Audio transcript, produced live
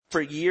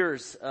For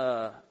years,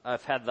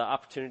 I've had the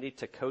opportunity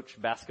to coach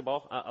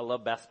basketball. I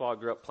love basketball. I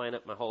grew up playing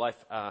it my whole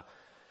life.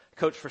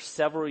 Coached for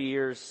several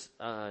years,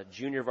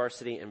 junior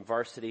varsity and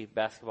varsity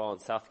basketball in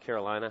South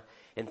Carolina.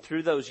 And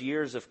through those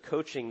years of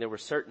coaching, there were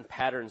certain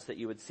patterns that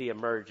you would see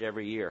emerge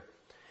every year.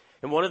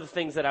 And one of the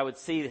things that I would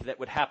see that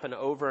would happen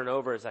over and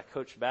over as I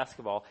coached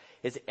basketball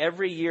is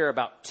every year,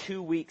 about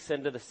 2 weeks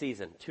into the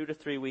season, 2 to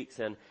 3 weeks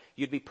in,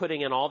 you'd be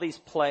putting in all these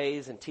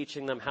plays and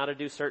teaching them how to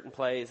do certain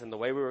plays and the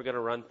way we were going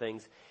to run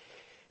things.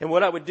 And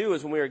what I would do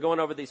is when we were going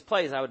over these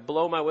plays, I would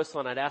blow my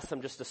whistle and I'd ask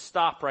them just to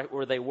stop right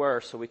where they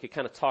were so we could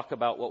kind of talk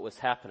about what was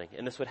happening.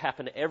 And this would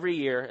happen every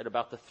year at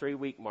about the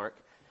 3-week mark.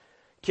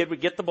 Kid would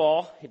get the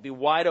ball. He'd be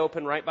wide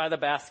open right by the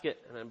basket,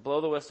 and I'd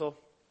blow the whistle.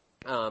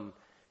 And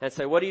I'd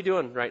say, "What are you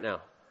doing right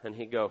now?" And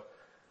he'd go,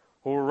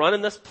 "Well, we're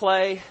running this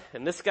play,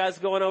 and this guy's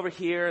going over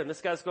here, and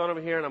this guy's going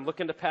over here, and I'm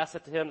looking to pass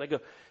it to him." And I go,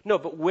 "No,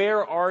 but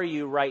where are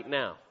you right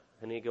now?"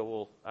 And he'd go,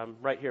 "Well, I'm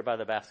right here by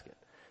the basket."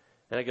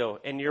 And I go,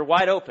 "And you're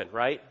wide open,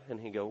 right?" And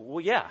he'd go,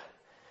 "Well, yeah."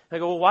 And I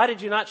go, "Well, why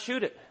did you not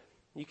shoot it?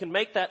 You can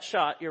make that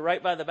shot. You're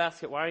right by the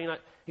basket. Why are you not?"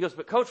 He goes,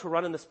 "But coach, we're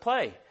running this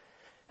play.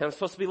 And I'm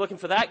supposed to be looking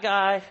for that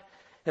guy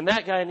and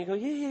that guy." And you go,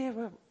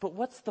 yeah, but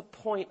what's the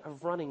point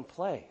of running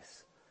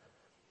plays?"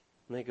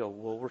 And they go,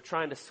 "Well, we're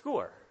trying to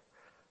score."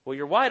 "Well,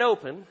 you're wide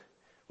open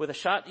with a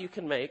shot you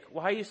can make.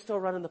 Why are you still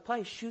running the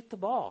play? Shoot the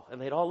ball." And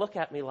they'd all look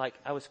at me like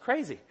I was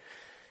crazy.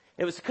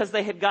 It was because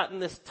they had gotten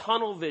this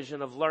tunnel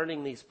vision of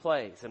learning these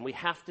plays. And we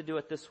have to do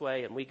it this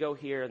way. And we go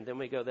here and then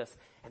we go this.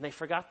 And they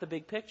forgot the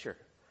big picture.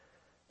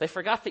 They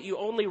forgot that you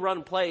only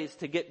run plays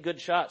to get good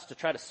shots to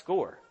try to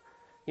score.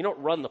 You don't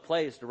run the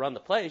plays to run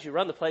the plays. You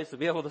run the plays to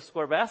be able to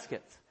score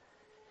baskets.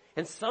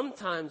 And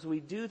sometimes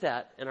we do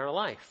that in our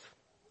life.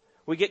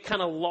 We get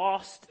kind of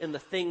lost in the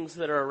things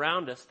that are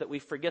around us that we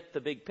forget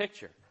the big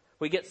picture.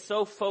 We get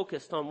so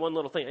focused on one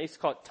little thing. I used to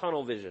call it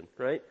tunnel vision,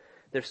 right?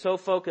 They're so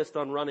focused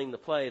on running the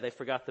play, they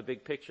forgot the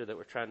big picture that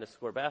we're trying to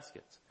score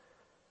baskets.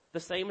 The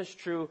same is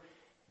true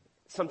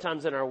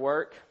sometimes in our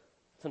work,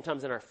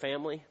 sometimes in our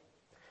family,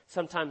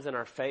 sometimes in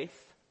our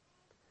faith.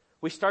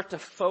 We start to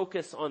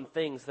focus on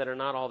things that are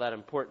not all that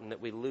important, that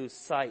we lose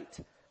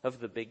sight of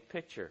the big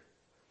picture.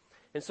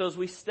 And so as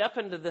we step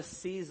into this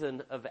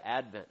season of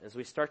Advent, as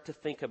we start to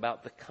think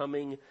about the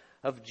coming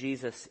of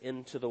Jesus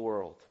into the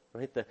world,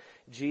 right?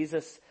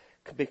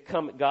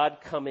 God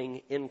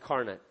coming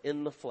incarnate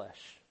in the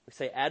flesh. We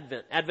say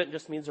Advent. Advent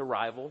just means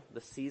arrival,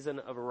 the season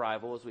of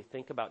arrival. As we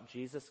think about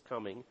Jesus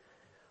coming,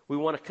 we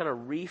want to kind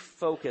of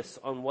refocus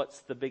on what's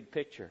the big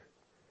picture.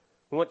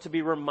 We want to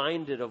be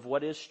reminded of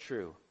what is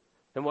true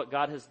and what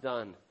God has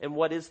done and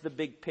what is the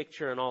big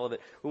picture in all of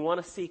it. We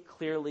want to see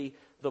clearly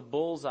the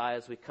bullseye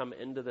as we come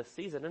into the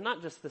season, and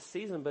not just the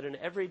season, but in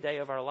every day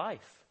of our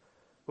life.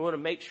 We want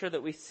to make sure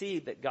that we see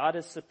that God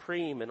is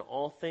supreme in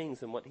all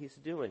things and what He's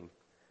doing.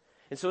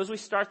 And so as we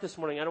start this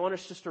morning, I want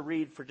us just to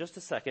read for just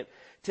a second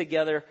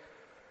together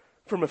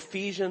from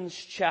Ephesians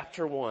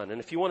chapter 1.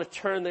 And if you want to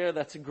turn there,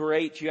 that's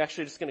great. You're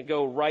actually just going to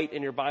go right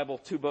in your Bible,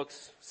 2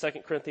 books,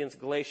 2 Corinthians,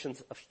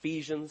 Galatians,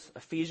 Ephesians.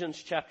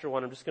 Ephesians chapter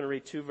 1. I'm just going to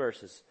read 2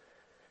 verses.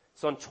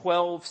 It's on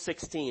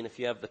 12:16 if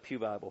you have the Pew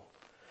Bible.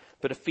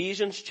 But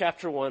Ephesians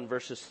chapter 1,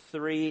 verses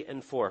 3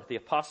 and 4. The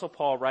Apostle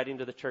Paul writing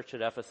to the church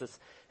at Ephesus.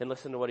 And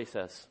listen to what he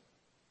says.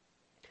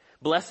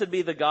 "Blessed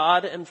be the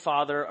God and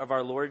Father of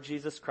our Lord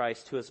Jesus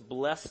Christ, who has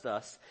blessed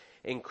us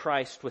in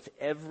Christ with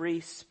every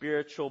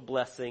spiritual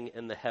blessing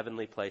in the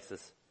heavenly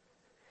places,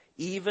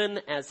 even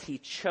as He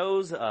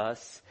chose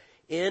us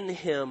in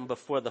Him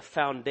before the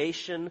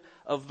foundation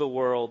of the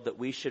world, that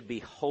we should be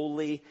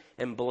holy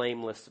and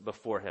blameless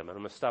before Him." And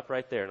I'm going to stop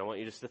right there, and I want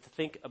you just to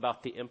think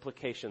about the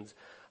implications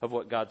of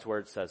what God's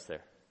Word says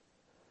there.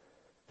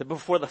 That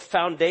before the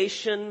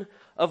foundation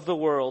of the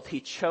world,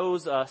 He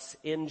chose us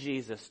in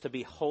Jesus to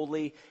be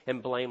holy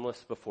and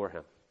blameless before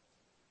Him.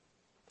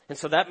 And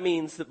so that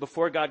means that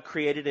before God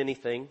created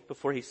anything,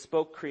 before He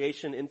spoke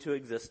creation into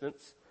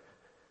existence,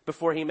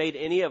 before He made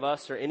any of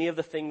us or any of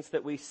the things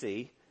that we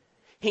see,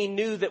 He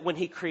knew that when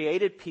He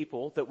created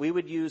people, that we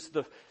would use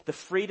the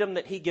freedom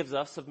that He gives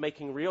us of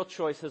making real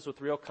choices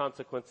with real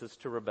consequences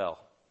to rebel.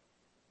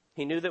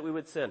 He knew that we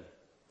would sin.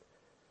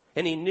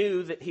 And He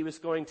knew that He was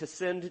going to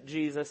send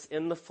Jesus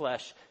in the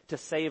flesh to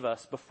save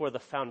us before the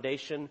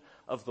foundation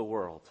of the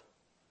world.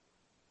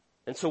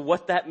 And so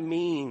what that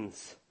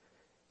means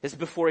is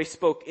before He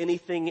spoke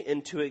anything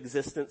into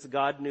existence,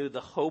 God knew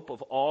the hope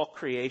of all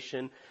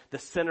creation, the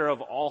center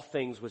of all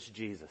things was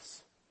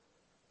Jesus.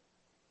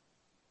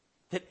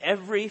 That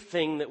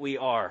everything that we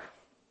are,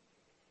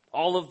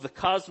 all of the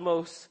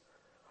cosmos,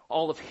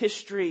 all of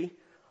history,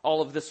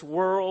 all of this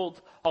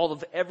world, all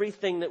of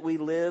everything that we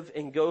live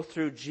and go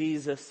through,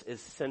 Jesus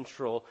is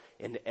central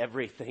in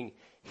everything.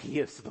 He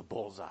is the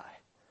bullseye.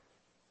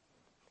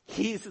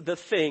 He's the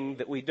thing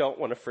that we don't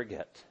want to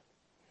forget.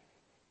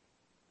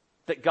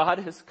 That God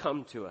has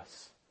come to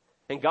us.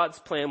 And God's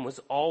plan was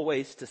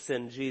always to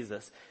send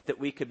Jesus, that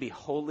we could be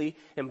holy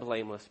and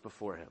blameless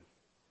before Him.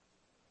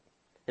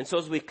 And so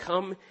as we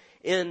come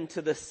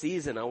into the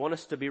season, I want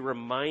us to be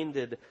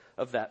reminded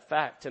of that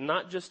fact. And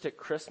not just at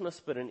Christmas,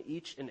 but in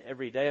each and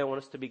every day, I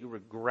want us to be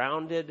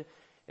grounded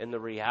in the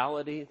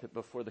reality that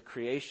before the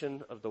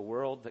creation of the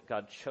world, that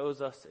God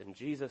chose us in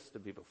Jesus to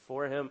be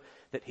before him,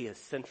 that he is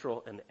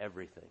central in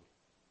everything.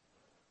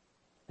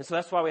 And so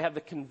that's why we have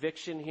the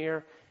conviction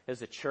here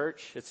as a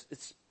church.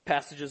 It's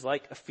passages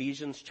like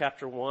Ephesians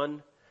chapter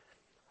 1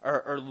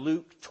 or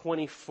Luke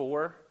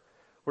 24,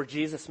 where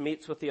Jesus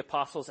meets with the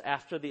apostles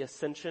after the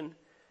ascension,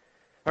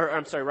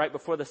 right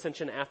before the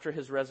ascension, after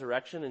his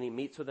resurrection, and he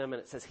meets with them,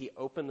 and it says he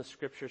opened the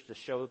scriptures to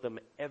show them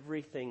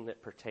everything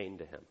that pertained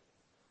to him,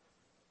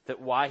 that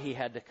why he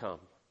had to come.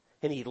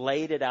 And he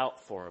laid it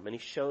out for them, and he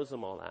shows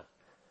them all that.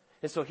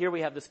 And so here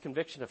we have this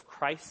conviction of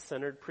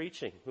Christ-centered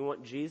preaching. We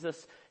want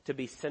Jesus to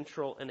be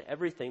central in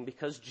everything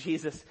because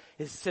Jesus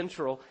is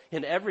central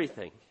in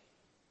everything.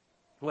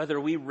 Whether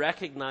we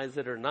recognize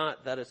it or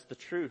not, that is the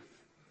truth.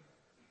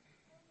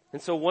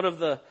 And so one of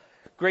the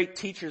great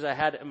teachers I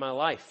had in my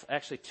life,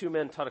 actually two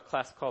men taught a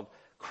class called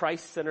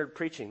Christ-Centered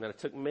Preaching that I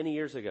took many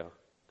years ago.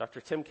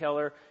 Dr. Tim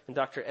Keller and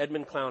Dr.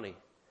 Edmund Clowney.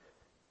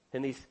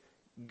 And these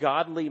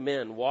godly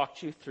men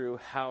walked you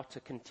through how to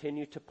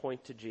continue to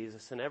point to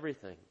Jesus in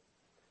everything.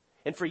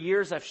 And for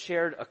years I've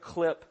shared a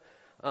clip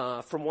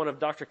from one of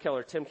Dr.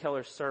 Keller, Tim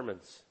Keller's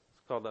sermons.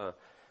 It's called,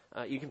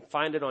 you can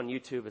find it on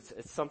YouTube.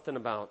 It's something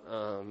about,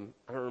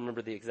 I don't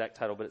remember the exact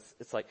title, but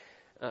it's like,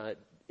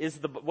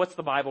 what's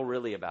the Bible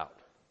really about?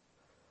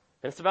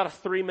 And it's about a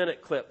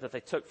 3-minute clip that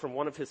they took from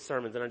one of his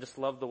sermons, and I just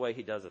love the way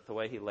he does it, the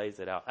way he lays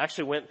it out. I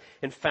actually went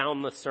and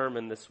found the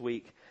sermon this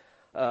week,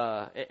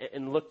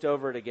 and looked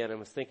over it again and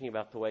was thinking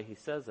about the way he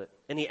says it.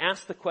 And he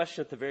asked the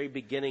question at the very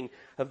beginning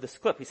of this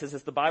clip. He says,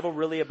 is the Bible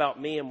really about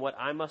me and what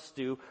I must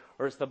do,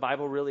 or is the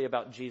Bible really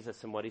about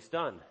Jesus and what he's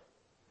done?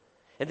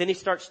 And then he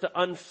starts to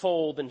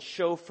unfold and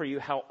show for you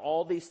how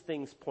all these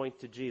things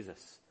point to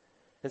Jesus.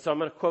 And so I'm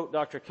going to quote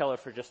Dr. Keller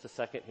for just a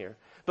second here.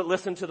 But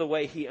listen to the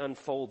way he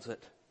unfolds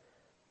it.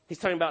 He's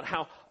talking about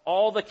how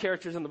all the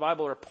characters in the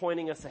Bible are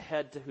pointing us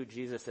ahead to who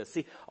Jesus is.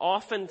 See,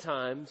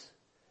 oftentimes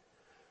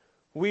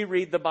we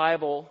read the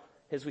Bible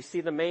as we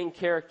see the main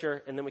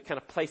character and then we kind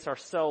of place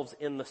ourselves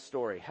in the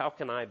story. How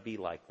can I be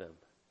like them?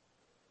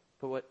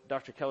 But what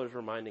Dr. Keller is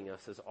reminding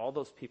us is all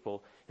those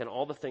people and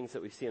all the things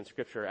that we see in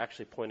Scripture are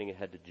actually pointing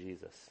ahead to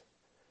Jesus.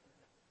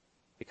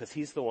 Because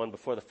he's the one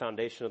before the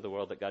foundation of the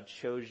world that God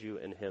chose you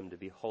in him to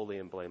be holy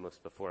and blameless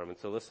before him. And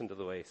so listen to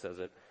the way he says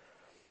it.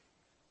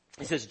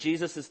 He says,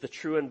 Jesus is the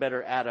true and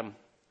better Adam,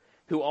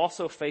 who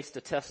also faced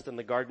a test in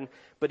the garden,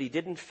 but he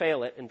didn't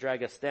fail it and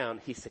drag us down.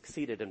 He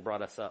succeeded and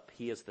brought us up.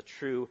 He is the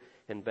true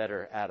and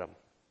better Adam.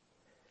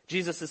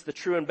 Jesus is the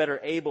true and better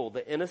Abel,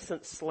 the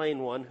innocent slain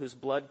one whose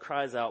blood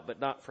cries out,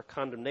 but not for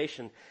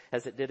condemnation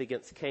as it did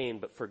against Cain,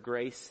 but for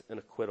grace and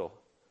acquittal.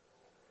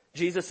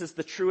 Jesus is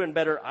the true and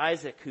better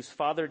Isaac, whose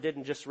father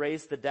didn't just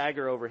raise the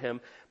dagger over him,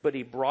 but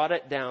he brought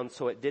it down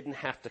so it didn't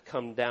have to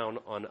come down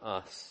on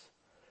us.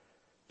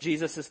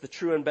 Jesus is the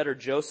true and better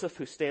Joseph,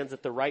 who stands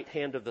at the right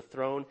hand of the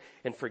throne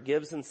and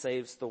forgives and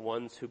saves the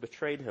ones who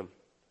betrayed him.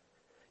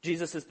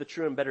 Jesus is the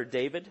true and better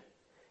David.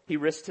 He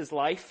risked his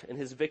life, and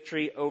his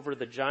victory over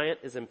the giant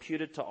is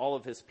imputed to all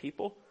of his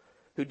people,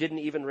 who didn't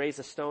even raise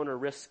a stone or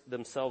risk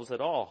themselves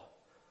at all.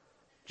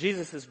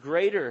 Jesus is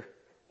greater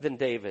than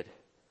David,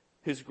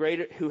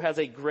 who has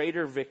a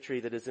greater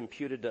victory that is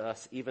imputed to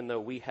us, even though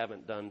we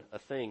haven't done a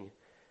thing.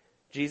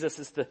 Jesus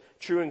is the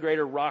true and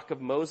greater rock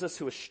of Moses,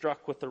 who was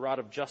struck with the rod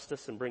of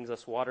justice and brings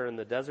us water in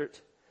the desert.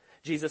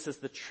 Jesus is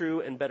the true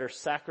and better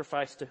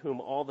sacrifice to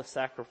whom all the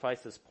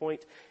sacrifices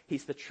point.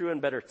 He's the true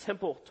and better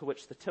temple to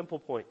which the temple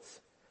points.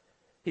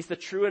 He's the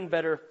true and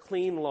better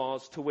clean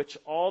laws to which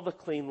all the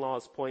clean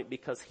laws point,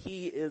 because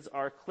he is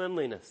our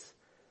cleanliness.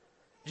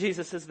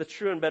 Jesus is the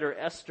true and better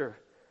Esther,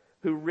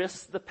 who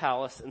risked the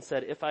palace and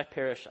said, if I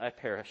perish, I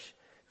perish,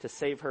 to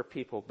save her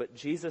people. But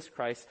Jesus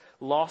Christ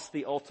lost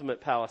the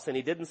ultimate palace. And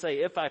he didn't say,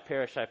 if I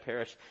perish, I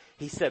perish.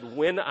 He said,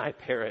 when I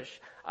perish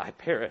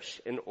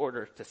in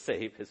order to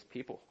save his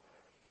people.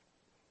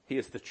 He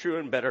is the true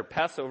and better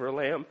Passover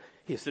lamb.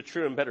 He is the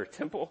true and better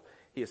temple.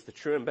 He is the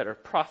true and better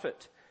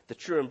prophet, the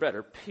true and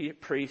better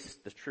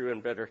priest, the true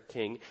and better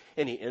king.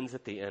 And he ends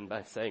at the end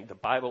by saying, the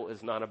Bible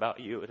is not about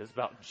you. It is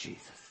about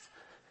Jesus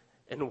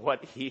and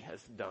what he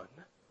has done.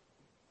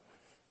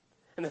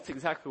 And that's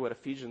exactly what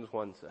Ephesians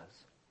 1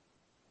 says.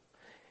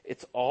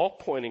 It's all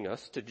pointing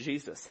us to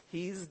Jesus.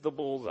 He's the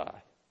bullseye.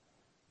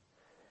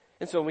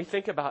 And so when we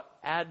think about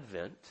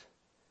Advent,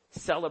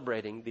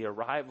 celebrating the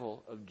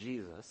arrival of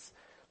Jesus,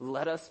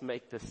 let us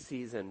make this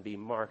season be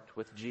marked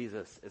with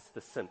Jesus as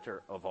the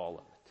center of all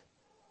of it.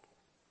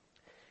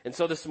 And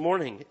so this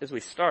morning, as we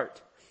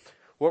start,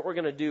 what we're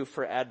going to do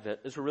for Advent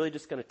is we're really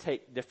just going to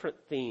take different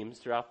themes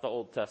throughout the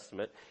Old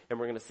Testament, and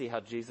we're going to see how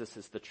Jesus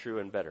is the true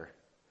and better,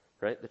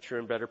 right? The true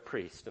and better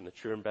priest and the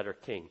true and better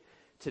king.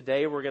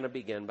 Today we're going to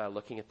begin by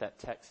looking at that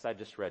text I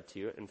just read to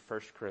you in 2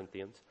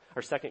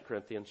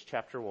 Corinthians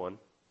chapter 1.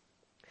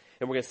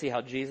 And we're going to see how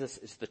Jesus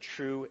is the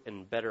true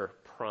and better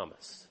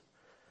promise.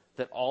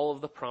 That all of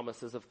the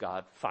promises of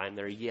God find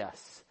their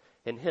yes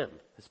in him,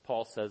 as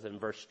Paul says in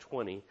verse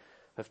 20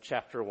 of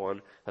chapter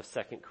 1 of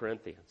 2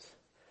 Corinthians.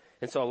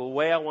 And so the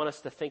way I want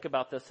us to think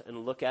about this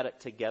and look at it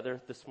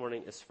together this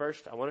morning is,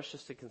 first, I want us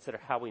just to consider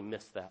how we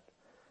miss that.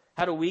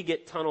 How do we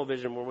get tunnel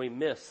vision when we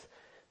miss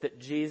that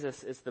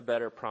Jesus is the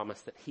better promise,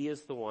 that he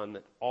is the one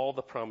that all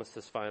the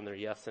promises find their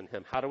yes in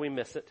him? How do we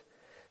miss it?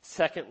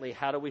 Secondly,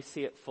 how do we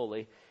see it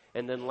fully?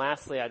 And then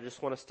lastly, I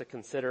just want us to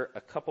consider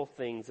a couple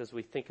things as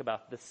we think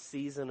about the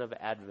season of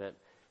Advent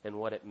and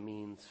what it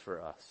means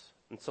for us.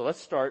 And so let's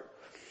start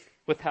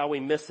with how we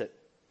miss it.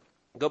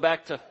 Go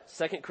back to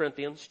 2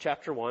 Corinthians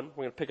chapter 1.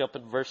 We're going to pick up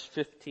in verse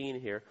 15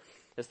 here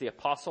as the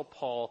Apostle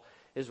Paul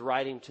is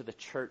writing to the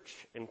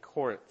church in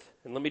Corinth.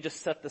 And let me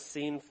just set the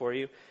scene for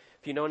you.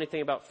 If you know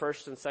anything about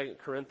 1st and 2nd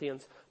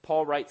Corinthians,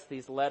 Paul writes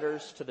these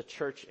letters to the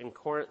church in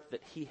Corinth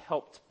that he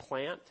helped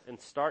plant and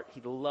start.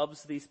 He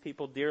loves these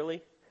people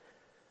dearly.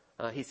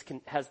 He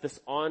has this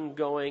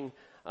ongoing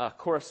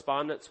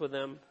correspondence with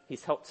them.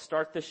 He's helped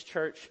start this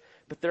church,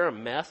 but they're a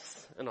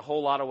mess in a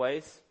whole lot of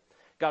ways.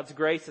 God's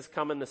grace has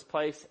come in this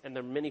place, and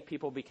there many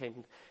people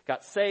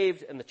got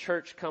saved, and the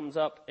church comes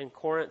up in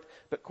Corinth.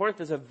 But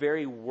Corinth is a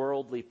very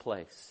worldly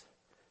place,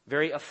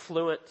 very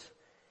affluent,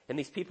 and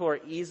these people are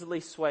easily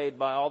swayed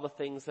by all the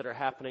things that are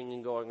happening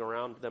and going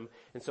around them.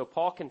 And so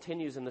Paul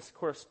continues in this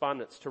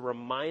correspondence to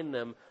remind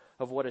them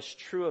of what is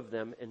true of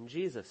them in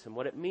Jesus and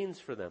what it means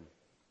for them.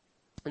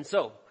 And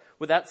so,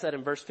 with that said,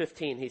 in verse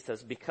 15, he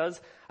says,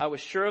 "Because I was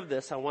sure of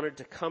this, I wanted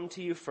to come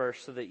to you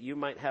first so that you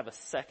might have a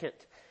second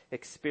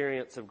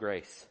experience of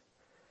grace.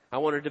 I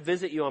wanted to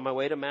visit you on my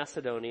way to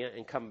Macedonia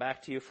and come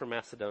back to you from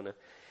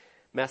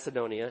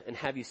Macedonia and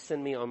have you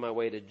send me on my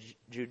way to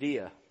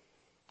Judea."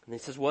 And he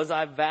says, "Was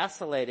I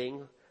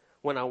vacillating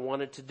when I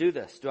wanted to do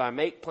this? Do I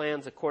make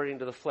plans according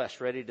to the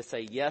flesh, ready to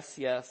say yes,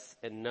 yes,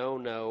 and no,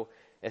 no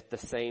at the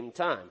same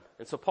time?"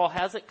 And so Paul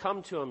hasn't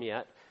come to him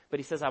yet, but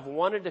he says, "I've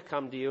wanted to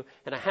come to you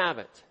and I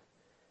haven't."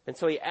 And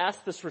so he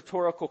asks this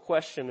rhetorical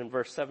question in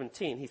verse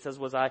 17. He says,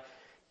 "Was I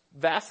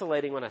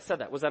vacillating when I said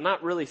that? Was I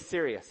not really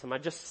serious? Am I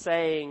just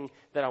saying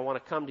that I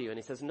want to come to you?" And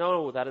he says,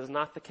 "No, that is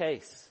not the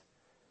case."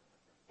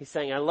 He's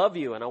saying, "I love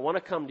you and I want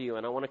to come to you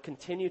and I want to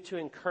continue to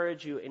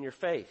encourage you in your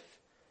faith."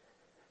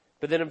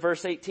 But then in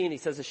verse 18, he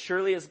says, "As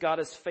surely as God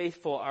is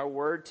faithful, our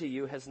word to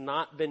you has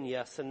not been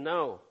yes and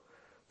no.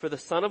 For the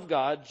Son of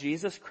God,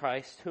 Jesus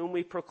Christ, whom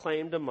we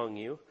proclaimed among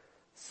you,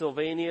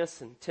 Silvanus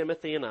and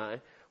Timothy and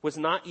I, was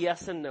not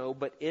yes and no,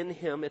 but in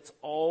him it's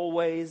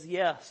always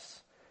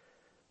yes.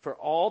 For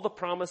all the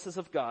promises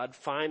of God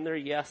find their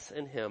yes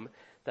in him.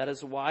 That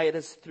is why it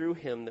is through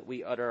him that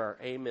we utter our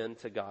amen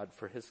to God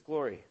for his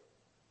glory."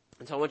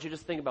 And so I want you to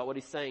just think about what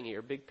he's saying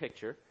here, big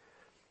picture.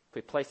 If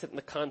we place it in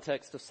the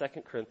context of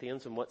 2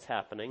 Corinthians and what's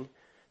happening,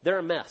 they're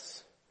a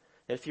mess.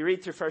 And if you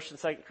read through 1st and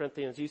 2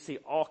 Corinthians, you see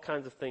all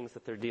kinds of things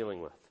that they're dealing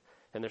with.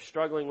 And they're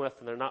struggling with,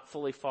 and they're not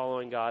fully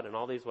following God in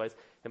all these ways.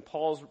 And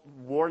Paul's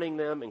warning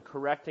them and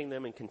correcting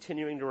them and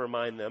continuing to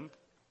remind them.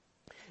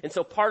 And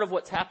so part of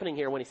what's happening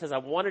here when he says, "I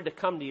wanted to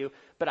come to you,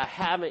 but I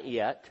haven't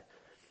yet,"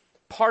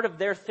 part of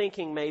their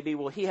thinking may be,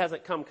 well, he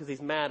hasn't come because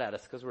he's mad at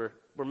us because we're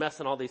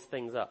messing all these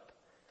things up.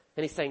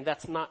 And he's saying,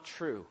 that's not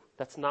true.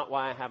 That's not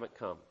why I haven't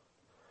come.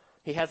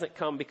 He hasn't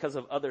come because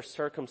of other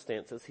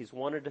circumstances. He's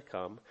wanted to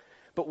come.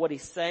 But what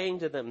he's saying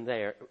to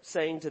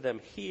them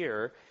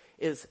here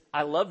is,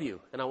 I love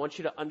you, and I want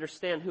you to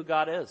understand who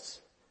God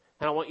is.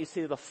 And I want you to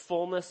see the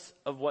fullness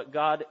of what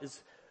God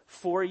is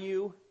for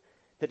you,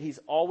 that he's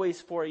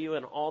always for you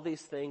in all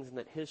these things, and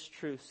that his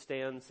truth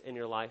stands in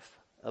your life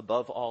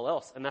above all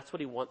else. And that's what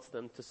he wants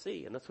them to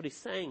see, and that's what he's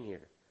saying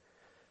here.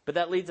 But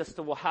that leads us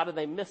to, well, how do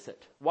they miss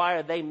it? Why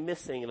are they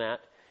missing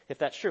that if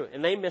that's true?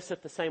 And they miss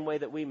it the same way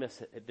that we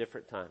miss it at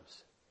different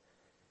times.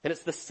 And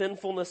it's the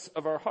sinfulness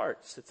of our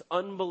hearts. It's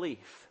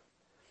unbelief.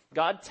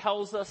 God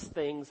tells us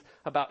things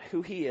about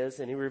who he is,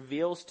 and he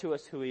reveals to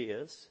us who he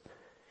is.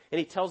 And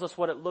he tells us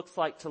what it looks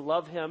like to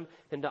love him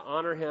and to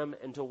honor him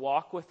and to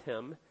walk with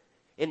him.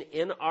 And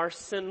in our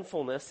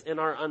sinfulness, in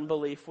our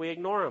unbelief, we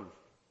ignore him.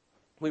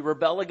 We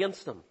rebel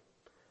against him.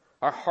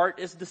 Our heart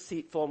is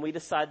deceitful, and we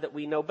decide that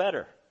we know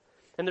better.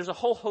 And there's a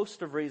whole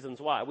host of reasons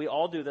why. We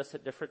all do this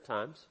at different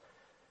times.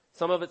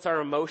 Some of it's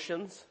our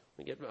emotions.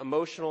 We get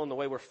emotional in the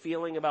way we're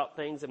feeling about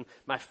things, and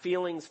my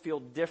feelings feel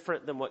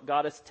different than what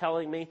God is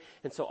telling me.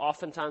 And so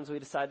oftentimes we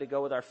decide to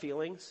go with our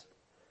feelings.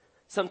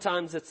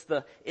 Sometimes it's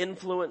the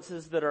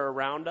influences that are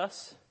around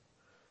us.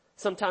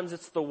 Sometimes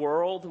it's the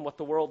world and what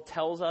the world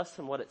tells us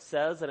and what it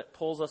says, and it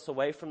pulls us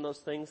away from those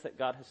things that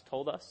God has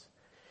told us.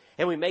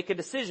 And we make a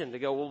decision to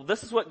go, well,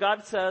 this is what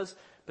God says,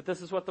 but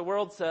this is what the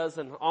world says,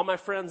 and all my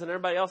friends and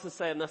everybody else is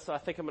saying this, so I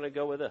think I'm going to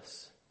go with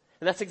this.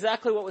 And that's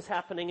exactly what was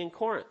happening in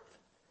Corinth.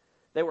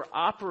 They were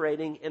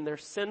operating in their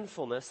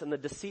sinfulness and the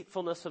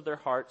deceitfulness of their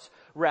hearts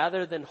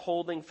rather than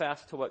holding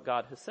fast to what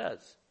God has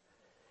says.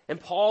 And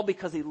Paul,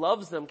 because he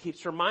loves them,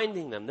 keeps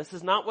reminding them, this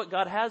is not what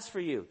God has for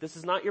you. This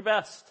is not your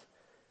best.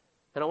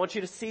 And I want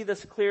you to see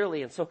this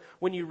clearly. And so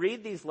when you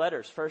read these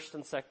letters, 1st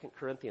and 2nd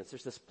Corinthians,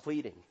 there's this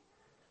pleading.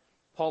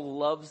 Paul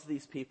loves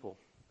these people,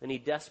 and he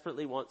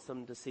desperately wants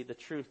them to see the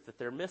truth that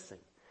they're missing.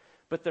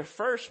 But they're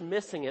first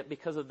missing it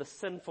because of the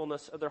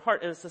sinfulness of their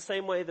heart. And it's the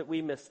same way that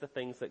we miss the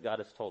things that God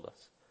has told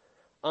us.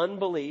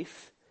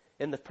 Unbelief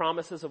in the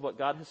promises of what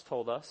God has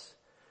told us.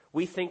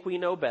 We think we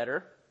know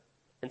better.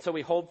 And so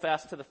we hold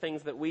fast to the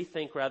things that we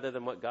think rather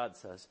than what God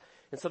says.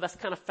 And so that's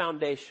kind of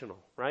foundational,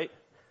 right?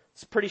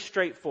 It's pretty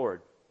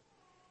straightforward.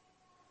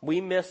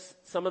 We miss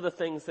some of the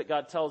things that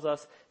God tells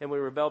us, and we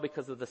rebel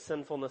because of the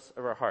sinfulness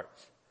of our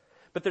hearts.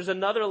 But there's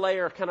another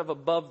layer kind of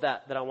above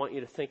that I want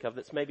you to think of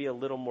that's maybe a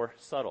little more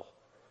subtle.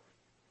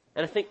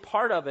 And I think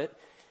part of it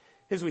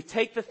is we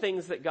take the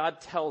things that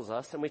God tells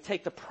us, and we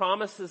take the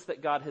promises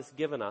that God has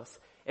given us,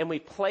 and we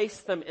place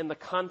them in the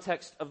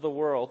context of the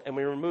world, and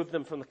we remove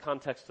them from the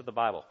context of the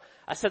Bible.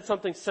 I said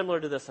something similar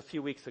to this a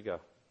few weeks ago.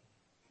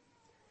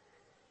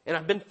 And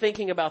I've been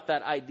thinking about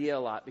that idea a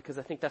lot because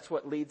I think that's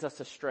what leads us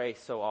astray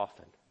so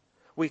often.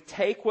 We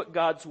take what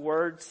God's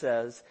Word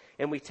says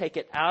and we take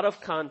it out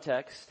of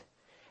context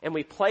and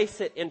we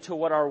place it into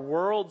what our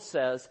world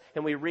says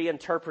and we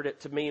reinterpret it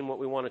to mean what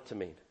we want it to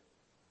mean.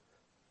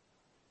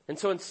 And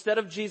so instead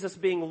of Jesus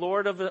being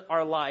Lord of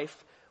our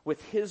life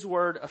with His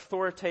Word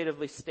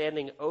authoritatively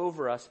standing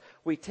over us,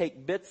 we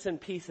take bits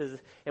and pieces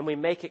and we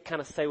make it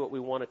kind of say what we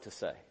want it to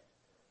say.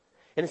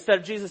 And instead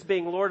of Jesus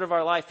being Lord of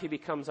our life, He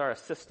becomes our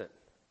assistant.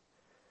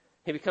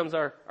 He becomes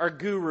our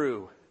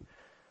guru.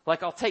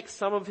 Like I'll take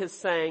some of His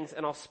sayings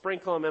and I'll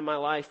sprinkle them in my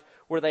life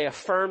where they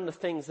affirm the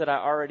things that I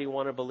already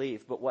want to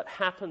believe. But what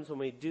happens when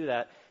we do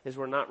that is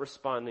we're not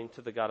responding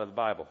to the God of the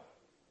Bible.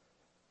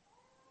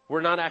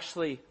 We're not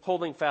actually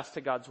holding fast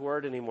to God's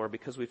Word anymore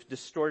because we've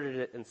distorted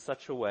it in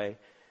such a way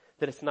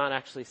that it's not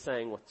actually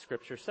saying what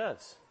Scripture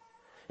says.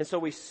 And so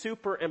we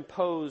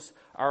superimpose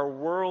our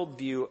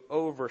worldview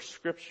over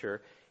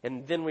Scripture,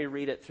 and then we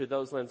read it through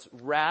those lenses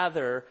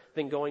rather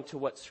than going to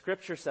what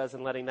Scripture says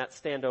and letting that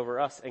stand over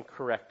us and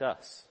correct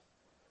us.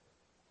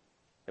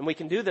 And we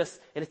can do this,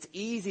 and it's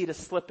easy to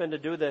slip into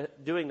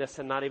doing this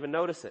and not even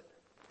notice it.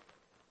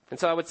 And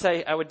so I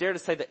would dare to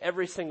say that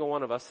every single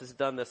one of us has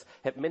done this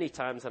at many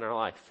times in our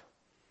life.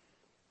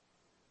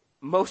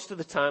 Most of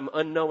the time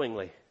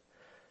unknowingly.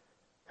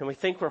 And we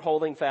think we're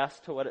holding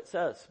fast to what it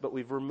says, but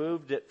we've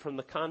removed it from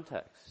the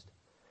context.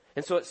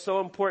 And so it's so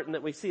important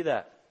that we see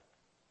that.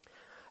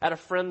 I had a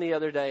friend the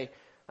other day,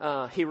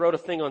 he wrote a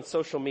thing on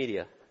social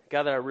media, a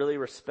guy that I really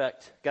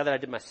respect, a guy that I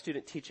did my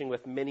student teaching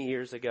with many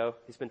years ago.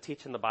 He's been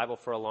teaching the Bible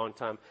for a long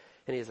time,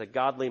 and he's a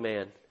godly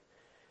man.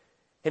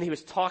 And he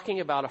was talking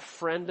about a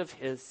friend of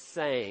his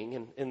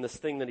saying, in this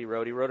thing that he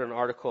wrote an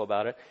article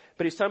about it,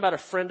 but he's talking about a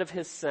friend of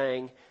his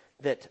saying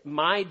that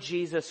my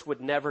Jesus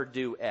would never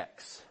do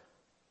X.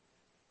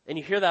 And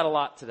you hear that a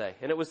lot today.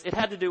 And it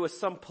had to do with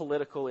some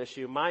political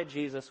issue. My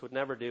Jesus would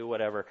never do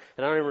whatever.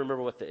 And I don't even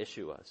remember what the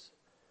issue was.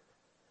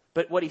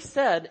 But what he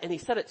said, and he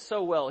said it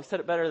so well, he said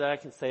it better than I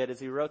can say it as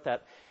he wrote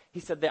that. He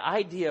said the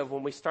idea of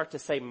when we start to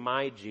say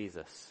my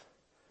Jesus,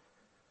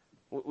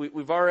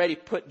 we've already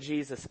put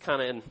Jesus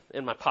kind of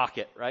in my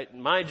pocket, right?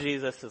 My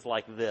Jesus is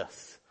like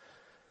this.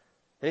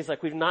 And he's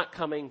like, we're not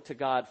coming to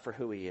God for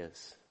who He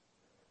is.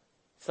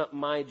 It's not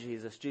my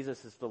Jesus.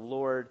 Jesus is the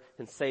Lord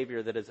and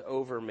Savior that is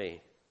over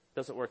me. It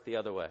doesn't work the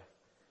other way.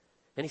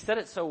 And he said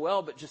it so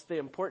well, but just the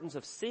importance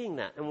of seeing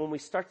that. And when we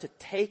start to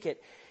take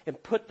it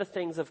and put the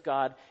things of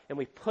God and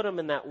we put them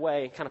in that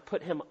way and kind of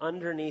put Him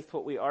underneath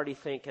what we already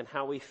think and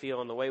how we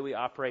feel and the way we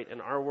operate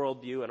and our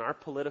worldview and our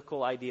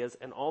political ideas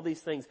and all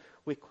these things,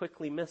 we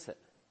quickly miss it.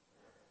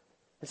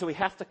 And so we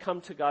have to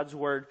come to God's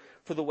Word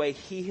for the way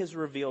He has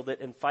revealed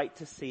it and fight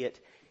to see it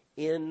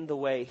in the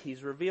way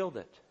He's revealed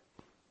it.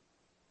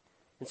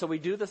 And so we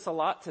do this a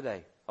lot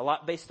today, a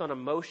lot based on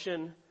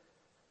emotion,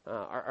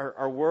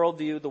 our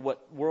worldview,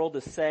 what world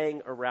is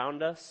saying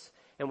around us,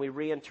 and we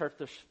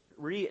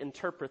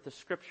reinterpret the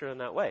Scripture in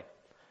that way.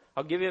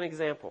 I'll give you an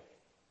example.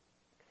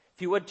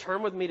 If you would,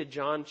 turn with me to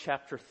John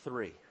chapter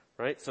 3,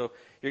 right? So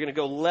you're going to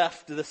go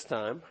left this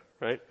time,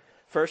 right?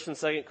 1st and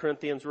 2nd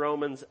Corinthians,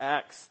 Romans,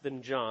 Acts,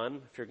 then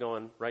John, if you're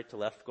going right to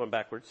left, going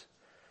backwards.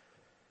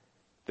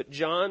 But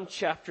John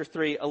chapter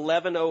 3,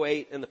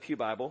 1108 in the Pew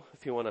Bible,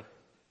 if you want to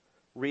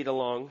read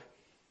along.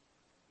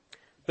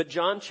 But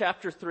John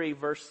chapter 3,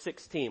 verse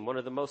 16, one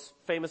of the most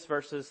famous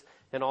verses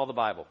in all the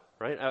Bible,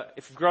 right?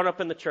 If you've grown up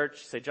in the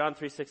church, say John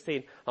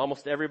 3:16,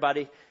 almost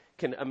everybody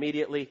can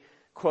immediately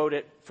quote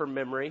it from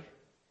memory.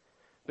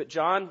 But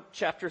John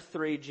chapter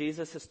 3,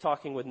 Jesus is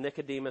talking with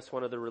Nicodemus,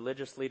 one of the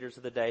religious leaders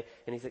of the day,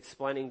 and he's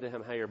explaining to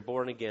him how you're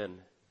born again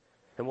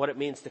and what it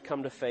means to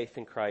come to faith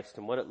in Christ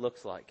and what it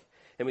looks like.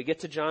 And we get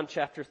to John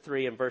chapter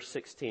 3 and verse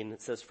 16.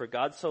 It says, "For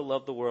God so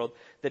loved the world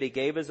that He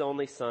gave His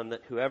only Son,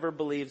 that whoever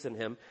believes in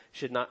Him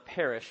should not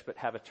perish but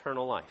have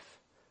eternal life."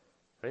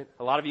 Right?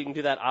 A lot of you can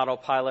do that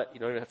autopilot. You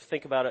don't even have to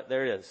think about it.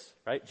 There it is.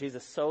 Right?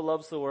 Jesus so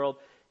loves the world,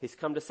 He's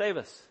come to save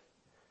us.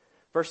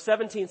 Verse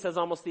 17 says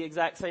almost the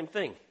exact same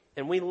thing.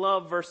 And we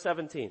love verse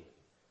 17.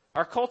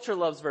 Our culture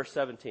loves verse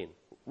 17.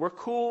 We're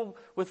cool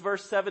with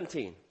verse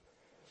 17.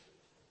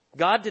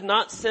 God did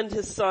not send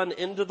His Son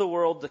into the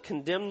world to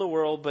condemn the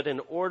world, but in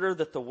order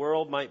that the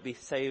world might be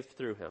saved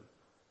through Him.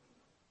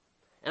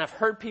 And I've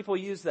heard people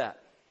use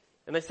that.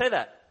 And they say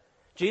that.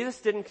 Jesus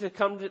didn't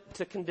come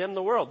to condemn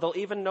the world. They'll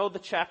even know the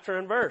chapter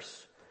and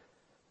verse.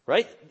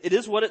 Right? It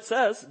is what it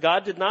says.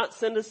 God did not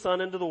send his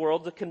son into the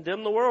world to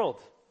condemn the world.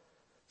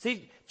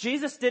 See,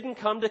 Jesus didn't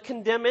come to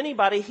condemn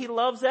anybody. He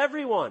loves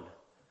everyone.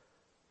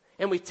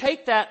 And we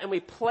take that and we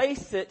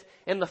place it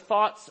in the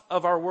thoughts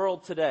of our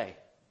world today.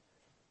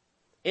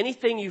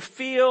 Anything you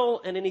feel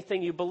and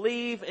anything you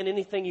believe and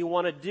anything you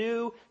want to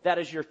do, that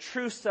is your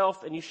true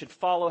self, and you should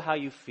follow how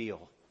you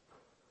feel.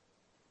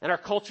 And our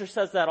culture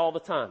says that all the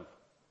time.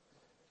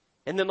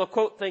 And then they'll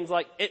quote things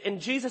like,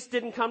 and Jesus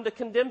didn't come to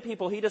condemn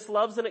people. He just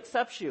loves and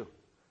accepts you.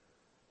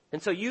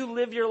 And so you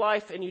live your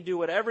life and you do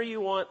whatever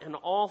you want in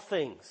all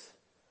things.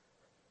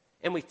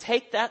 And we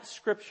take that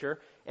scripture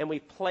and we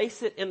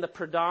place it in the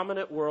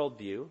predominant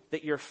worldview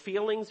that your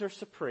feelings are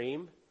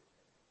supreme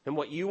and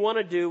what you want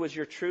to do is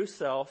your true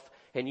self,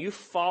 and you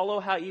follow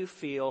how you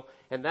feel,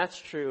 and that's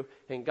true,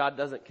 and God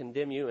doesn't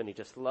condemn you, and he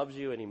just loves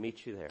you and he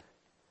meets you there.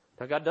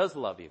 Now God does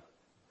love you.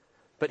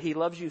 But he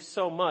loves you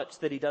so much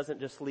that he doesn't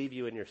just leave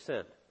you in your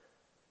sin.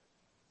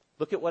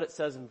 Look at what it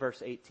says in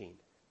verse 18.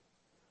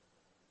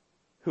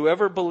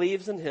 Whoever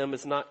believes in him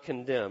is not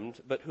condemned,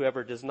 but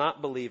whoever does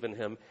not believe in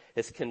him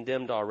is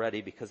condemned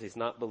already because he's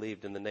not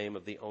believed in the name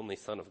of the only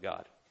Son of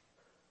God.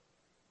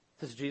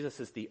 It says Jesus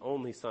is the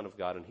only Son of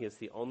God and he is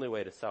the only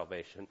way to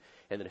salvation.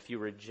 And that if you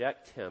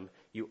reject him,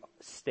 you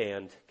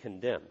stand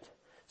condemned.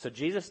 So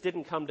Jesus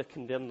didn't come to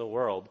condemn the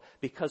world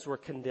because we're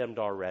condemned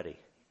already.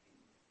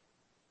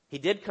 He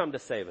did come to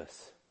save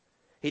us.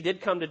 He did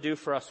come to do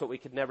for us what we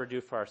could never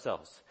do for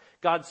ourselves.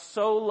 God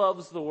so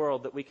loves the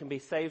world that we can be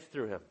saved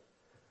through him.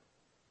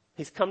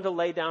 He's come to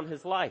lay down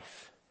his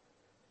life.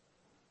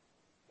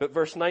 But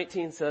verse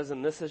 19 says,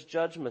 and this is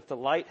judgment. The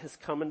light has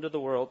come into the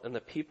world, and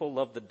the people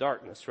love the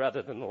darkness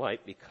rather than the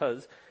light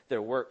because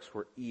their works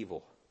were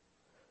evil.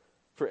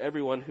 For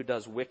everyone who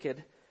does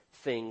wicked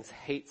things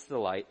hates the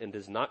light and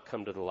does not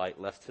come to the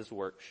light lest his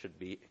work should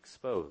be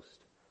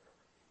exposed.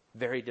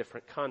 Very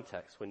different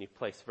context when you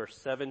place verse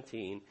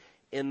 17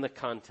 in the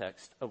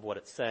context of what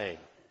it's saying.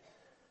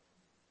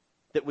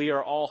 That we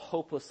are all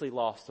hopelessly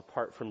lost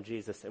apart from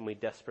Jesus and we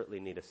desperately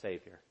need a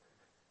Savior.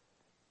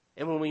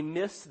 And when we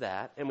miss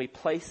that and we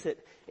place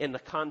it in the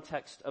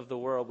context of the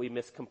world, we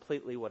miss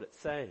completely what it's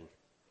saying.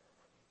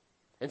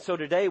 And so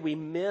today we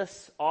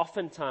miss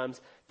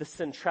oftentimes the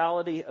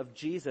centrality of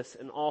Jesus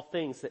in all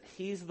things, that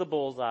he's the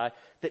bullseye,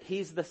 that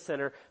he's the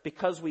center,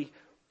 because we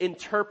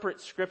interpret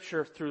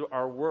Scripture through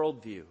our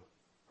worldview,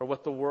 or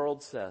what the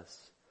world says,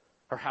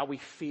 or how we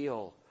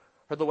feel,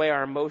 or the way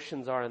our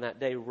emotions are in that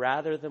day,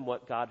 rather than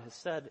what God has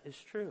said is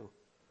true.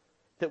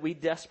 That we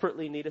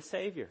desperately need a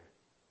Savior.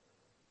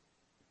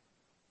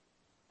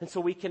 And so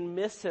we can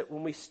miss it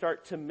when we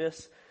start to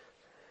miss,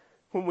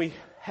 when we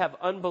have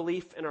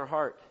unbelief in our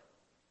heart,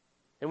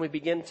 and we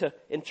begin to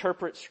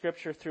interpret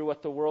Scripture through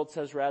what the world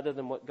says rather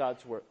than what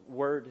God's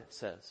word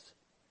says.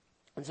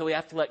 And so we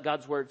have to let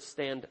God's word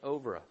stand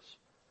over us.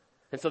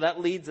 And so that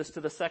leads us to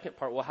the second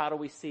part. Well, how do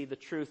we see the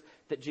truth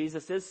that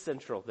Jesus is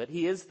central, that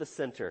he is the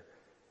center?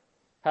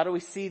 How do we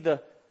see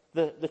the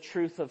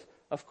truth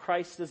of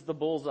Christ as the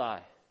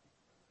bullseye?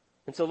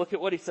 And so look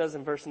at what he says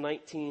in verse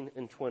 19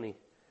 and 20.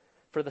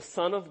 For the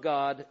Son of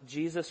God,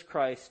 Jesus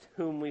Christ,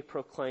 whom we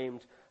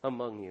proclaimed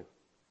among you.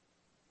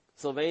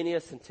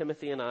 Sylvanus and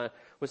Timothy and I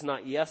was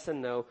not yes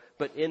and no,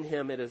 but in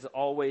him it is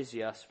always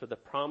yes, for the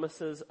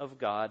promises of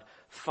God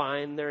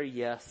find their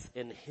yes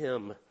in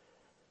him.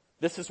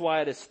 This is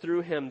why it is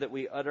through him that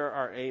we utter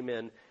our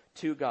amen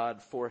to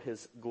God for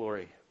his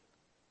glory.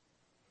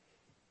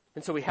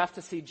 And so we have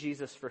to see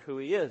Jesus for who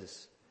he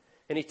is.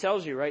 And he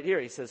tells you right here,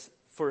 he says,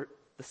 for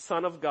the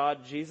Son of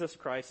God, Jesus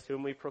Christ,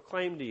 whom we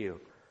proclaim to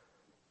you.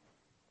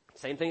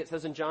 Same thing it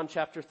says in John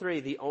chapter 3,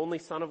 the only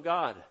Son of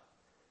God,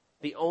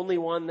 the only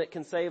one that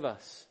can save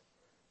us.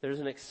 There's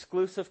an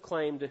exclusive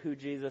claim to who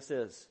Jesus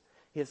is.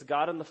 He is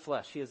God in the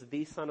flesh. He is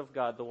the Son of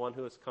God, the one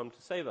who has come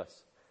to save us.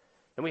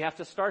 And we have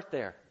to start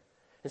there.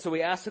 And so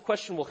we ask the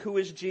question, well, who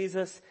is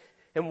Jesus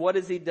and what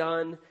has he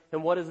done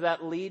and what does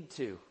that lead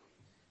to?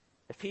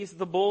 If he's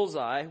the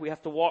bullseye, we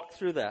have to walk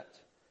through that.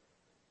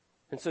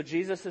 And so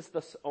Jesus is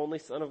the only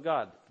Son of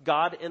God,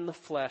 God in the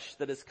flesh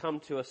that has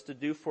come to us to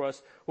do for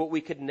us what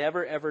we could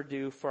never ever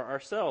do for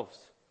ourselves.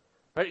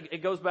 Right?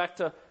 It goes back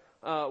to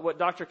what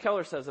Dr.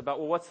 Keller says about,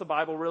 well, what's the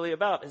Bible really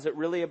about? Is it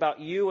really about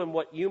you and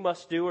what you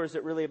must do, or is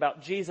it really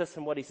about Jesus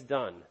and what he's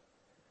done?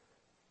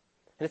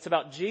 And it's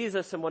about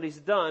Jesus and what he's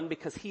done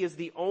because he is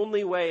the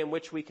only way in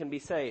which we can be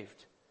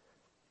saved.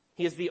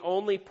 He is the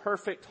only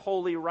perfect,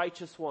 holy,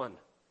 righteous one.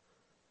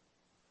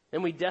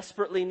 And we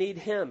desperately need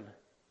him.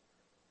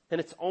 And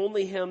it's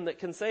only him that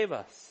can save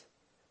us.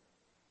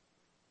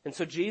 And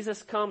so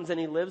Jesus comes and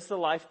he lives the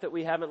life that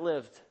we haven't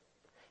lived.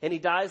 And he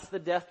dies the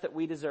death that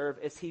we deserve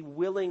as he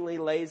willingly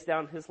lays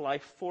down his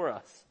life for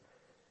us.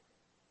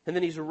 And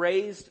then he's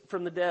raised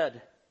from the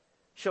dead,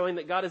 showing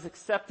that God has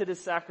accepted his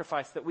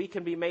sacrifice, that we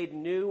can be made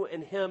new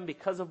in him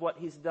because of what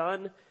he's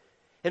done.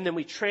 And then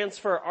we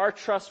transfer our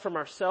trust from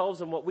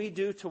ourselves and what we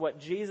do to what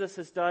Jesus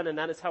has done, and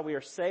that is how we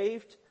are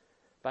saved.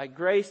 By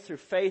grace, through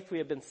faith, we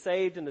have been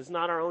saved, and it is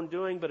not our own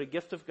doing, but a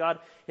gift of God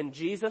in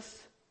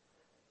Jesus.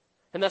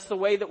 And that's the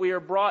way that we are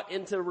brought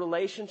into a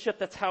relationship.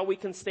 That's how we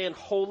can stand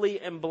holy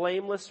and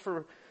blameless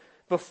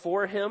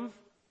before Him.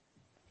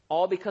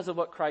 All because of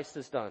what Christ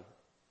has done.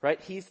 Right?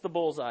 He's the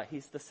bullseye.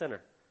 He's the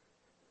center.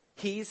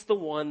 He's the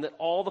one that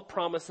all the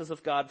promises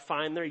of God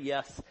find their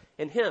yes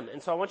in Him.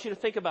 And so I want you to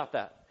think about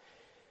that.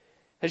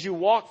 As you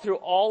walk through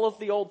all of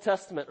the Old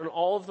Testament and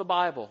all of the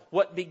Bible,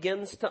 what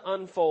begins to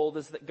unfold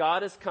is that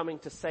God is coming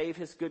to save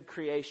His good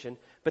creation,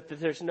 but that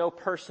there's no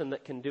person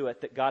that can do it,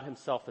 that God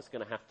Himself is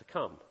going to have to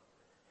come.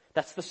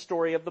 That's the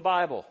story of the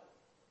Bible.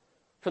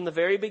 From the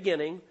very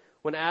beginning,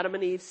 when Adam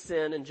and Eve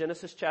sin in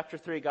Genesis chapter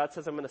 3, God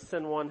says, I'm going to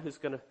send one who's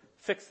going to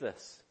fix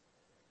this.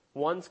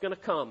 One's going to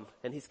come,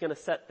 and He's going to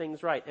set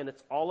things right. And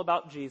it's all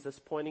about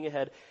Jesus pointing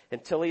ahead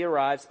until He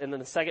arrives. And then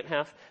the second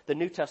half, the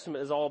New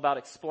Testament, is all about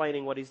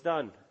explaining what He's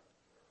done.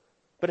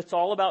 But it's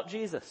all about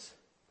Jesus.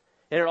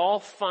 And it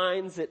all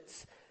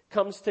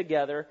comes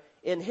together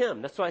in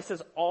Him. That's why it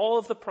says all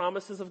of the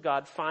promises of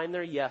God find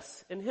their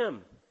yes in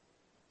Him.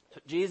 So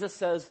Jesus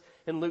says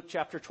in Luke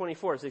chapter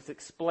 24, as He's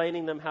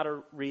explaining them how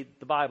to read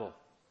the Bible.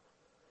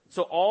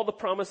 So all the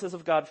promises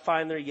of God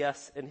find their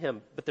yes in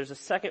Him. But there's a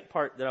second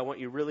part that I want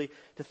you really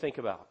to think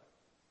about.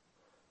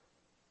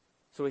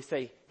 So we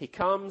say He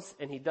comes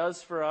and He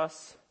does for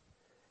us,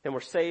 and we're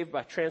saved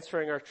by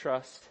transferring our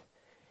trust.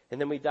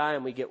 And then we die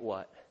and we get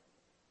what?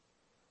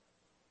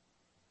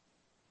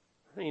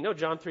 You know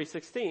John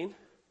 3:16.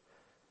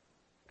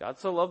 God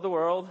so loved the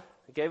world,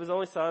 He gave His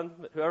only Son,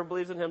 that whoever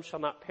believes in Him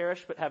shall not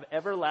perish but have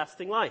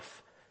everlasting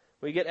life.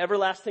 We get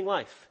everlasting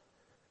life.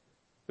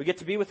 We get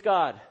to be with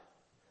God.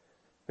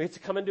 We get to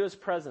come into His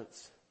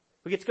presence.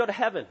 We get to go to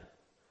heaven.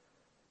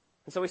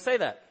 And so we say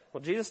that.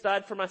 Well, Jesus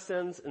died for my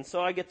sins, and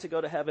so I get to go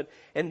to heaven.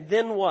 And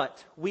then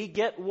what? We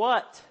get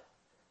what?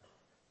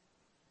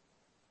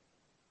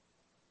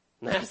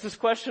 And I ask this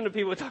question to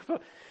people we talk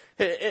about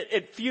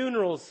at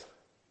funerals.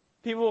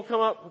 People will come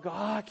up and go,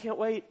 I can't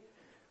wait.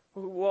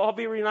 We'll all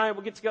be reunited.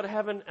 We'll get to go to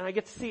heaven. And I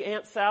get to see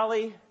Aunt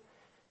Sally. And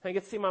I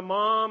get to see my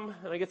mom.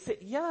 And I get to see,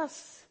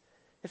 yes,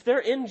 if they're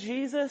in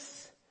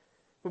Jesus,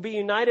 we'll be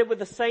united with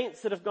the saints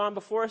that have gone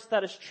before us.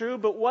 That is true.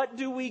 But what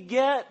do we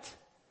get?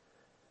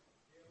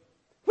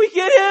 We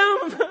get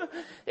Him.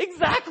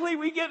 Exactly,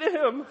 we get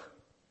Him.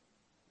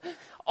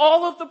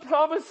 All of the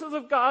promises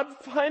of God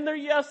find their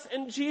yes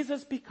in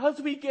Jesus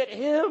because we get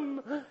Him.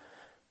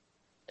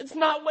 It's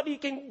not what He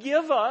can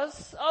give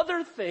us,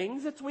 other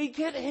things. It's we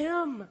get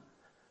Him.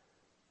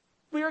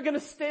 We are going to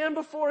stand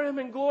before Him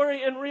in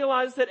glory and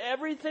realize that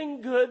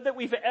everything good that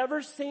we've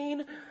ever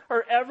seen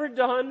or ever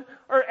done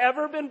or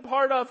ever been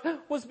part of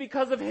was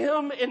because of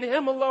Him and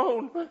Him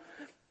alone.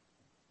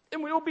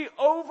 And we will be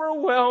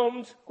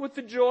overwhelmed with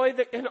the joy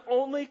that can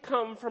only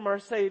come from our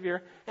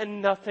Savior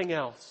and nothing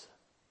else.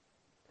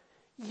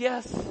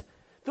 Yes,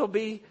 there'll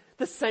be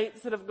the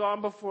saints that have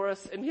gone before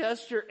us, and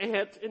yes, your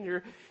aunt and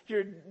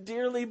your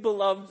dearly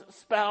beloved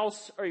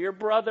spouse or your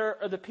brother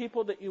or the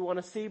people that you want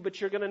to see,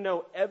 but you're going to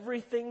know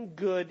everything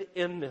good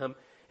in them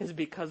is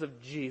because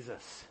of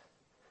Jesus.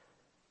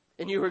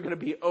 And you are going to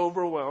be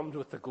overwhelmed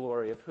with the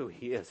glory of who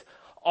He is.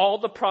 All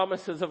the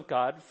promises of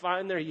God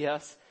find their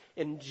yes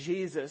in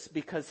Jesus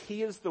because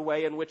He is the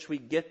way in which we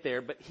get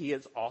there, but He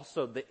is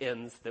also the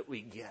ends that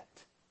we get.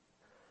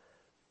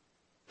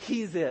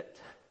 He's it.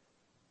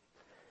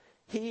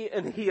 He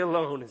and He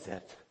alone is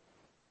it.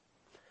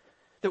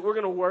 That we're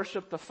going to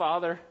worship the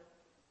Father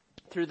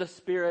through the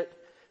Spirit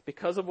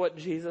because of what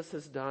Jesus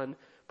has done,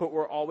 but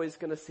we're always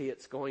going to see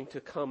it's going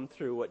to come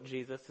through what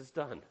Jesus has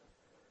done.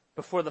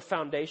 Before the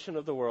foundation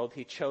of the world,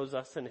 He chose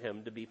us in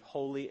Him to be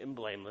holy and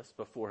blameless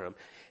before Him,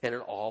 and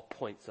it all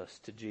points us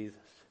to Jesus.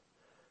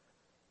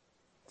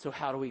 So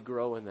how do we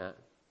grow in that?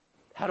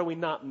 How do we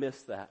not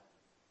miss that?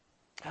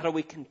 How do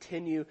we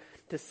continue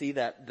to see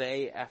that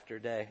day after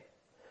day?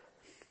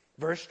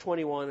 Verse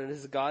 21, and it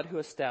is God who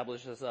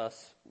establishes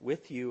us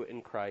with you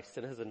in Christ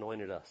and has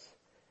anointed us.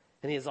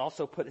 And He has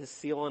also put His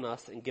seal on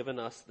us and given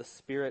us the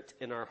Spirit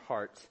in our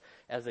hearts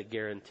as a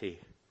guarantee.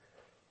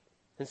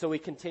 And so we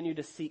continue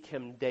to seek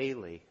Him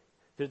daily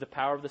through the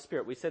power of the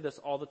Spirit. We say this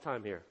all the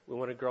time here. We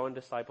want to grow in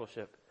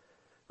discipleship,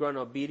 grow in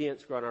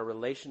obedience, grow in our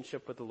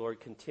relationship with the Lord,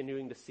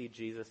 continuing to see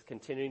Jesus,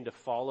 continuing to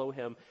follow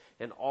Him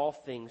in all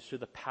things through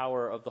the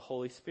power of the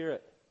Holy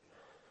Spirit.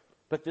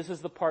 But this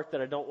is the part that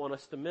I don't want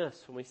us to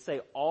miss. When we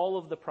say all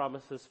of the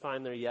promises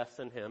find their yes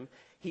in Him,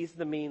 He's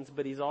the means,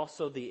 but He's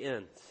also the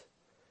ends.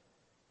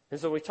 And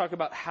so when we talk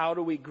about how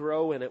do we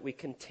grow in it, we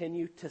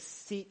continue to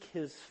seek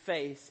His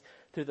face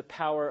through the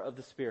power of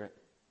the Spirit.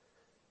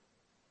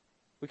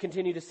 We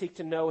continue to seek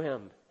to know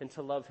Him and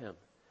to love Him,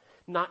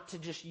 not to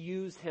just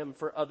use Him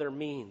for other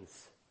means.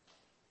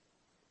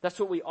 That's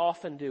what we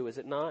often do, is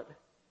it not?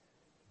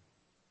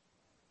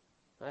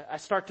 I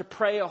start to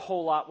pray a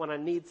whole lot when I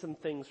need some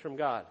things from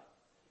God,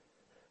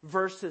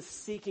 versus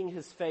seeking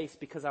His face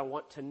because I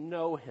want to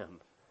know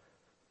Him.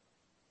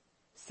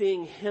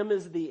 Seeing Him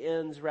as the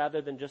ends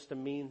rather than just a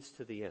means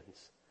to the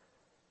ends.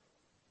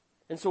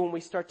 And so when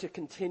we start to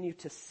continue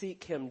to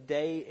seek him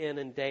day in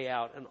and day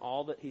out and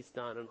all that he's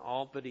done and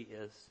all that he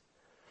is.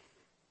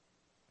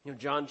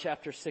 John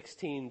chapter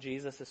 16,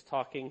 Jesus is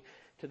talking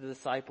to the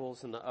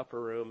disciples in the upper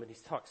room, and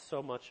he's talked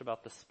so much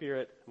about the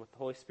Spirit and what the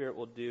Holy Spirit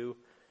will do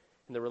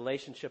in the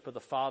relationship of the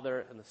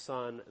Father and the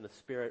Son and the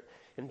Spirit.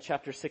 In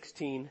chapter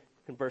 16,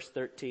 in verse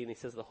 13, he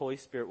says, the Holy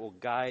Spirit will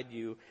guide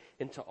you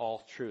into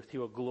all truth. He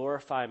will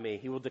glorify me.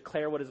 He will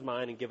declare what is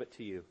mine and give it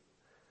to you.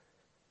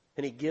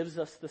 And he gives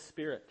us the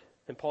Spirit.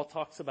 And Paul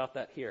talks about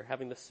that here,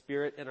 having the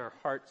Spirit in our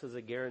hearts as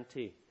a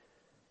guarantee.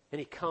 And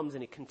he comes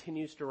and he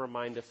continues to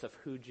remind us of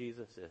who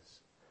Jesus is.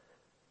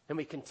 And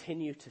we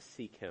continue to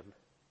seek him.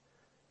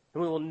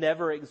 And we will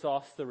never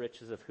exhaust the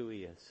riches of who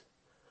he is.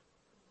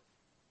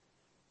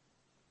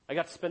 I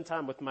got to spend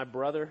time with my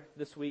brother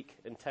this week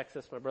in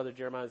Texas. My brother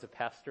Jeremiah is a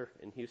pastor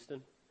in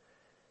Houston.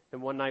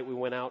 And one night we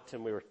went out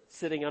and we were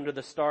sitting under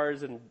the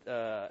stars and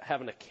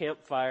having a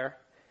campfire.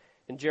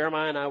 And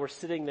Jeremiah and I were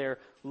sitting there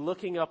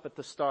looking up at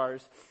the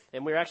stars.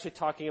 And we were actually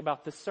talking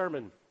about this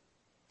sermon.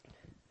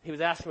 He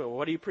was asking me, well,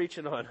 what are you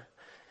preaching on?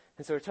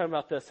 And so we're talking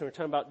about this. And we're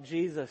talking about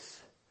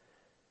Jesus.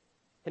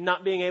 And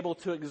not being able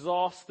to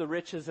exhaust the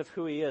riches of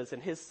who he is.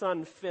 And his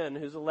son, Finn,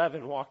 who's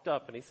 11, walked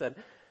up and he said,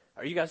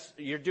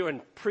 you're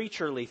doing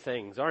preacherly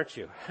things, aren't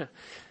you?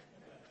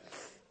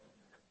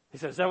 He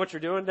said, is that what you're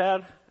doing,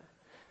 Dad?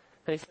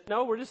 And he said,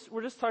 no, we're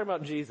just talking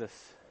about Jesus.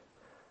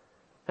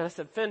 And I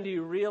said, Finn, do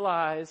you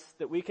realize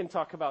that we can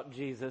talk about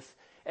Jesus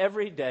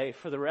every day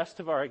for the rest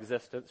of our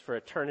existence, for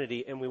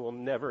eternity, and we will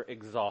never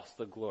exhaust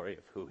the glory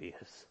of who he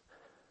is?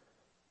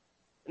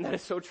 And that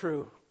is so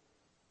true.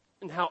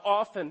 And how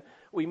often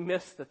we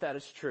miss that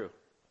is true.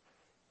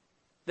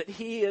 That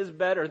he is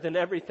better than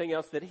everything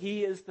else. That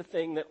he is the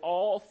thing that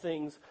all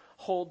things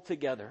hold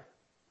together.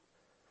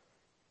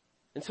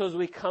 And so as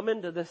we come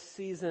into this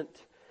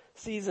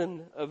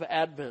season of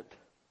Advent,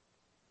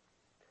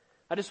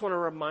 I just want to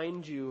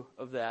remind you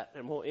of that.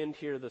 And we'll end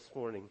here this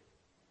morning.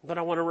 But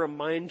I want to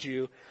remind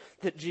you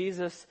that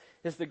Jesus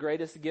is the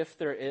greatest gift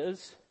there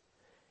is.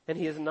 And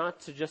he is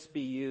not to just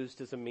be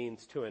used as a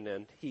means to an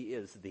end. He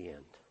is the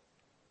end.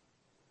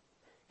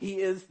 He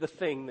is the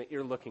thing that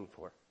you're looking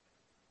for.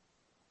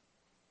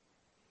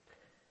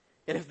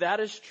 And if that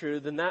is true,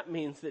 then that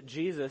means that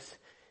Jesus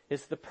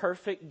is the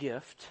perfect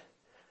gift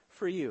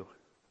for you.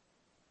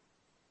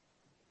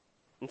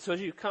 And so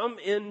as you come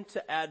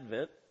into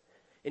Advent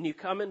and you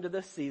come into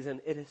this season,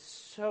 it is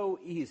so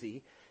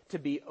easy to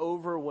be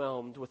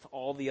overwhelmed with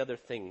all the other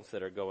things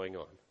that are going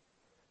on.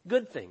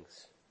 Good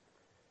things.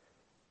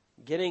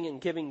 Getting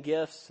and giving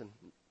gifts and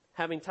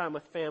having time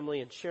with family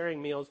and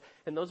sharing meals.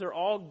 And those are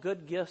all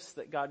good gifts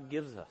that God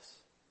gives us.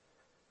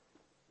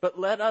 But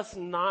let us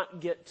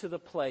not get to the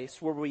place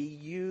where we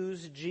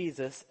use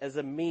Jesus as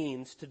a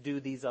means to do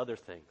these other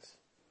things.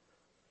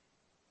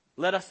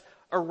 Let us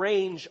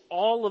arrange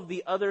all of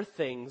the other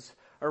things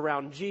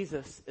around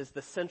Jesus as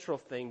the central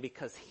thing,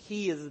 because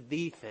he is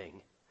the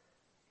thing.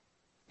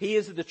 He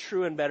is the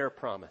true and better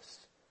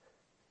promise.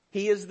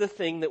 He is the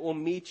thing that will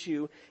meet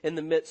you in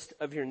the midst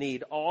of your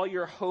need. All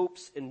your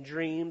hopes and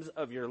dreams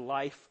of your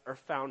life are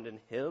found in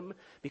him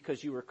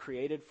because you were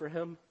created for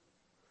him.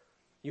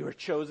 You were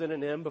chosen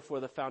in him before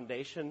the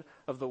foundation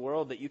of the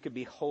world, that you could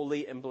be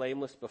holy and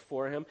blameless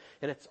before him.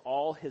 And it's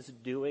all his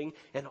doing,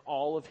 and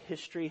all of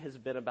history has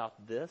been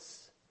about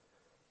this.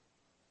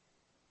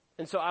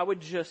 And so I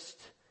would just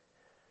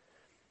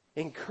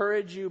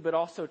encourage you, but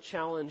also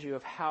challenge you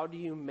of how do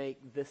you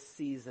make this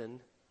season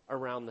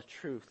around the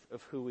truth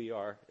of who we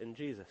are in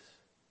Jesus.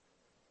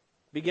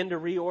 Begin to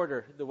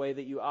reorder the way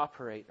that you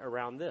operate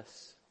around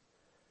this,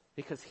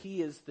 because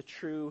he is the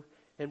true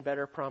and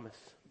better promise.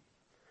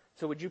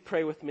 So would you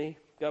pray with me?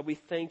 God, we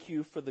thank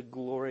you for the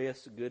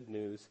glorious good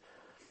news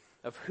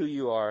of who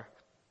you are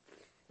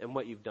and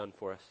what you've done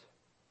for us.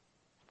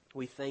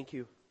 We thank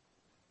you.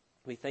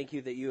 We thank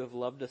you that you have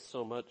loved us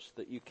so much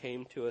that you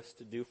came to us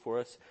to do for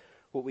us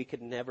what we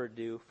could never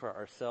do for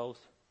ourselves.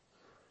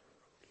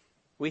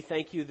 We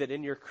thank you that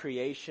in your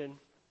creation,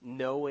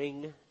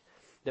 knowing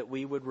that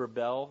we would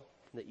rebel,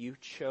 that you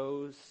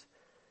chose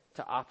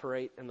to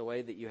operate in the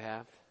way that you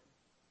have,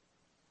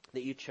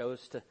 that you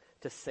chose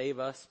to save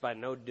us by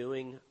no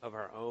doing of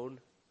our own,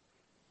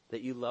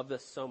 that you loved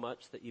us so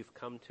much that you've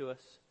come to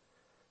us.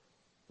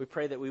 We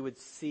pray that we would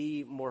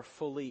see more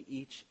fully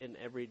each and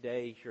every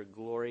day your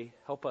glory.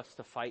 Help us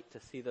to fight to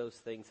see those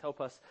things. Help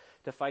us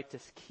to fight to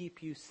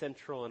keep you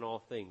central in all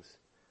things.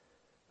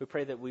 We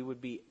pray that we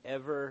would be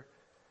ever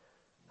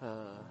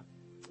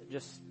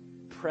just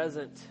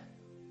present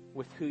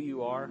with who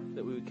you are,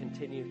 that we would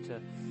continue to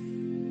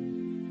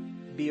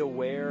be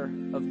aware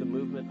of the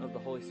movement of the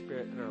Holy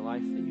Spirit in our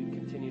life, that you would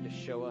continue to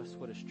show us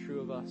what is true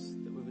of us,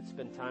 that we would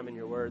spend time in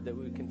your word, that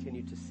we would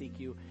continue to seek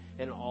you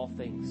in all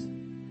things.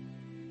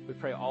 We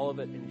pray all of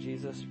it in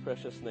Jesus'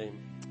 precious name.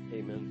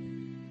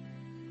 Amen.